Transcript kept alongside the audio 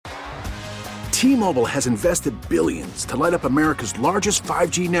T-Mobile has invested billions to light up America's largest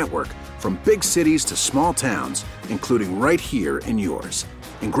 5G network, from big cities to small towns, including right here in yours.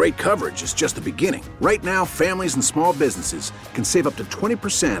 And great coverage is just the beginning. Right now, families and small businesses can save up to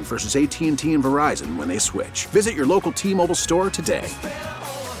 20% versus AT&T and Verizon when they switch. Visit your local T-Mobile store today.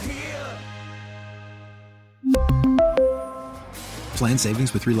 Plan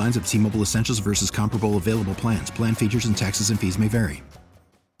savings with 3 lines of T-Mobile Essentials versus comparable available plans. Plan features and taxes and fees may vary.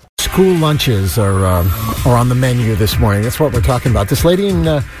 School lunches are on the menu this morning. That's what we're talking about. This lady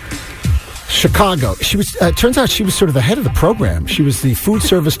in Chicago, she was. Turns out she was sort of the head of the program. She was the food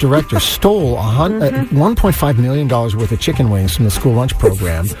service director. Stole $1.5 million worth of chicken wings from the school lunch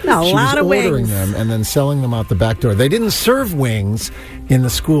program. A lot of wings. She was ordering them and then selling them out the back door. They didn't serve wings in the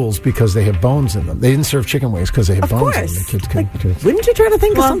schools because they have bones in them. They didn't serve chicken wings because they have bones in them. The kids can, wouldn't you try to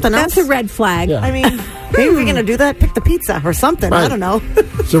think of something else? That's a red flag. Yeah. I mean, maybe we're going to do that, pick the pizza or something. Right. I don't know.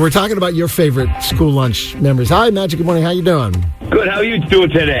 So we're talking about your favorite school lunch memories. Hi, Magic. Good morning. How you doing? Good. How are you doing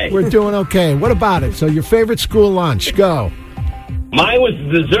today? We're doing okay. What about it? So your favorite school lunch? Go. Mine was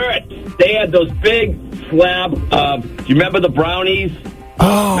dessert. They had those big slab. Do you remember the brownies?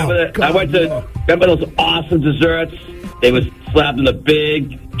 Oh, Remember those awesome desserts? They was slapped in the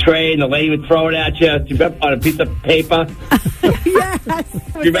big tray, and the lady would throw it at you. Do you remember, on a piece of paper? Yes.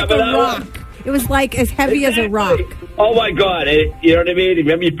 Do you remember that one? It was like as heavy as a rock. Oh, my God. You know what I mean?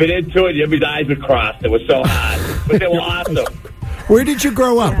 Remember you bit into it, and your eyes would cross. It was so hot. But they were awesome. Where did you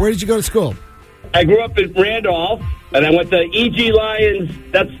grow up? Where did you go to school? I grew up in Randolph, and I went to E.G. Lions.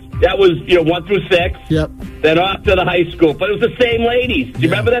 That was 1 through 6. Yep. Then off to the high school. But it was the same ladies. Do you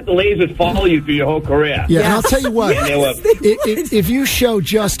remember that? The ladies would follow you through your whole career. Yeah, and I'll tell you what. Yes. If you show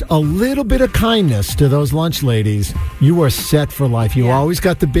just a little bit of kindness to those lunch ladies, you are set for life. You always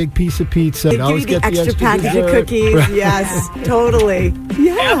got the big piece of pizza. They You give always you the get extra package of cookies. Right. Yes, totally.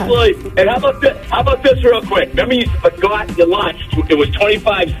 Yeah. Absolutely. And how about this real quick? Remember you got your lunch. It was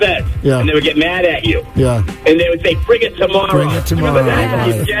 25 cents. Yeah. And they would get mad at you. Yeah. And they would say, bring it tomorrow. Bring it tomorrow. Remember that?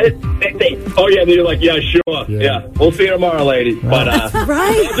 Right. You get it? They say, oh, yeah. And you're like, yeah, sure. Yeah. We'll see you tomorrow, ladies. But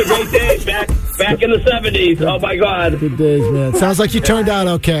Right. those are great days back in the 70s. Oh, my God. Good days, man. Sounds like you turned out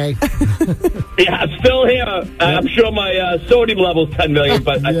okay. Yeah, I'm still here. I'm sure my sodium level's 10 million,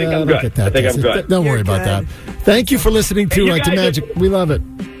 but I think I'm good. I think I'm good. Don't worry about that. Thank you for listening to Magic. We love it.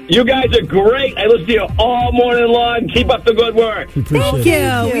 You guys are great. I listen to you all morning long. Keep up the good work. Thank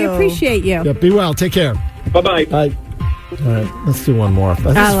you. We appreciate you. Yeah, be well. Take care. Bye-bye. Bye. All right, let's do one more. This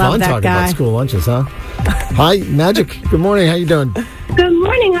is love fun that talking guy. about school lunches, huh? Hi, Magic. Good morning. How you doing? Good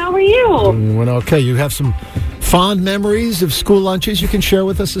morning. How are you? Doing okay. You have some fond memories of school lunches you can share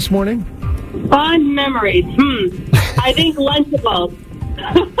with us this morning? Fond memories. I think Lunchables.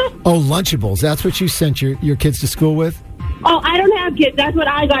 Oh, Lunchables. That's what you sent your kids to school with? Oh, I don't have kids. That's what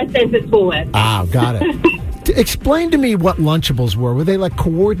I got sent to school with. Ah, got it. Explain to me what Lunchables were. Were they like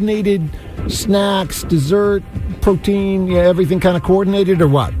coordinated snacks, dessert, protein, everything kind of coordinated, or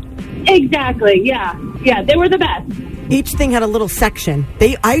what? Exactly. Yeah. Yeah. They were the best. Each thing had a little section.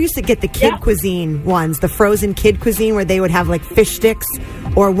 I used to get the kid cuisine ones, the frozen kid cuisine, where they would have like fish sticks,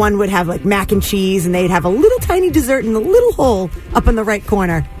 or one would have like mac and cheese, and they'd have a little tiny dessert in the little hole up in the right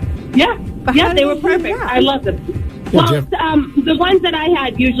corner. Yeah. Yeah. They were perfect. I loved them. Yeah, Well, the ones that I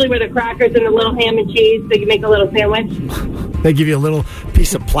had usually were the crackers and the little ham and cheese, so you make a little sandwich. They give you a little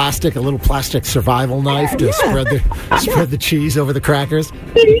piece of plastic, a little plastic survival knife to spread the cheese over the crackers.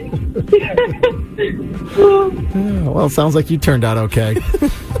 Yeah, well, it sounds like you turned out okay.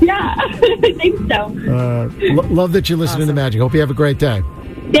 Yeah, I think so. Love that you're listening to Magic. Hope you have a great day.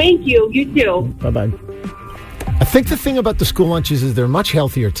 Thank you. You too. Bye-bye. I think the thing about the school lunches is they're much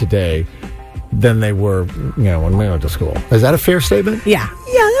healthier today than they were, when we went to school. Is that a fair statement? Yeah,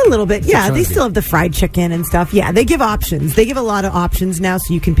 a little bit. Yeah, they trying still have the fried chicken and stuff. Yeah, they give options. They give a lot of options now,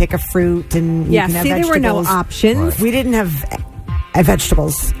 so you can pick a fruit and you can have vegetables. There were no options. Right. We didn't have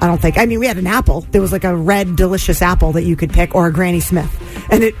vegetables, I don't think. I mean, we had an apple. There was like a red, delicious apple that you could pick, or a Granny Smith.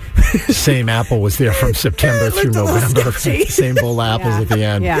 And it same apple was there from September through November. Same bowl of apples at the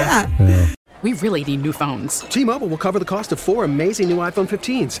end. Yeah. We really need new phones. T-Mobile will cover the cost of 4 amazing new iPhone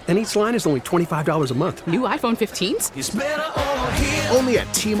 15s, and each line is only $25 a month. New iPhone 15s? It's better over here. Only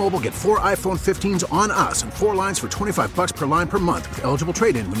at T-Mobile, get 4 iPhone 15s on us and 4 lines for $25 per line per month with eligible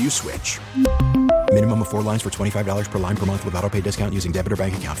trade-in when you switch. Minimum of 4 lines for $25 per line per month with autopay discount using debit or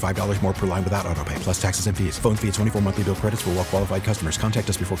bank account. $5 more per line without autopay, plus taxes and fees. Phone fee at 24 monthly bill credits for well-qualified customers. Contact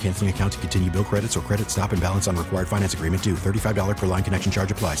us before canceling account to continue bill credits or credit stop and balance on required finance agreement due. $35 per line connection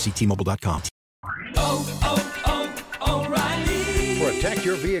charge applies. See T-Mobile.com. For a Protect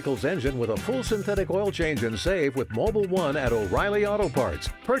your vehicle's engine with a full synthetic oil change and save with Mobil 1 at O'Reilly Auto Parts.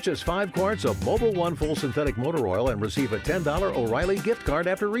 Purchase 5 quarts of Mobil 1 full synthetic motor oil and receive a $10 O'Reilly gift card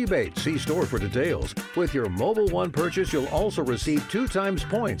after rebate. See store for details. With your Mobil 1 purchase, you'll also receive 2 times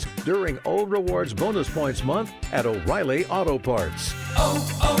points during O Rewards Bonus Points Month at O'Reilly Auto Parts.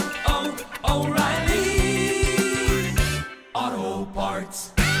 O'Reilly Auto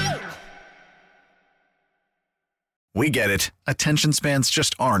Parts. We get it. Attention spans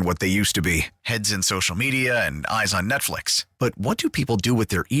just aren't what they used to be. Heads in social media and eyes on Netflix. But what do people do with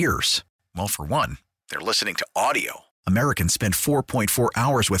their ears? Well, for one, they're listening to audio. Americans spend 4.4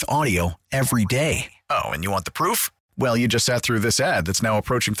 hours with audio every day. Oh, and you want the proof? Well, you just sat through this ad that's now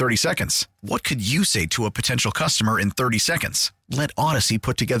approaching 30 seconds. What could you say to a potential customer in 30 seconds? Let Odyssey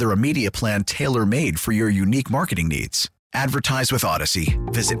put together a media plan tailor-made for your unique marketing needs. Advertise with Odyssey.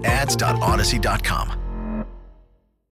 Visit ads.odyssey.com.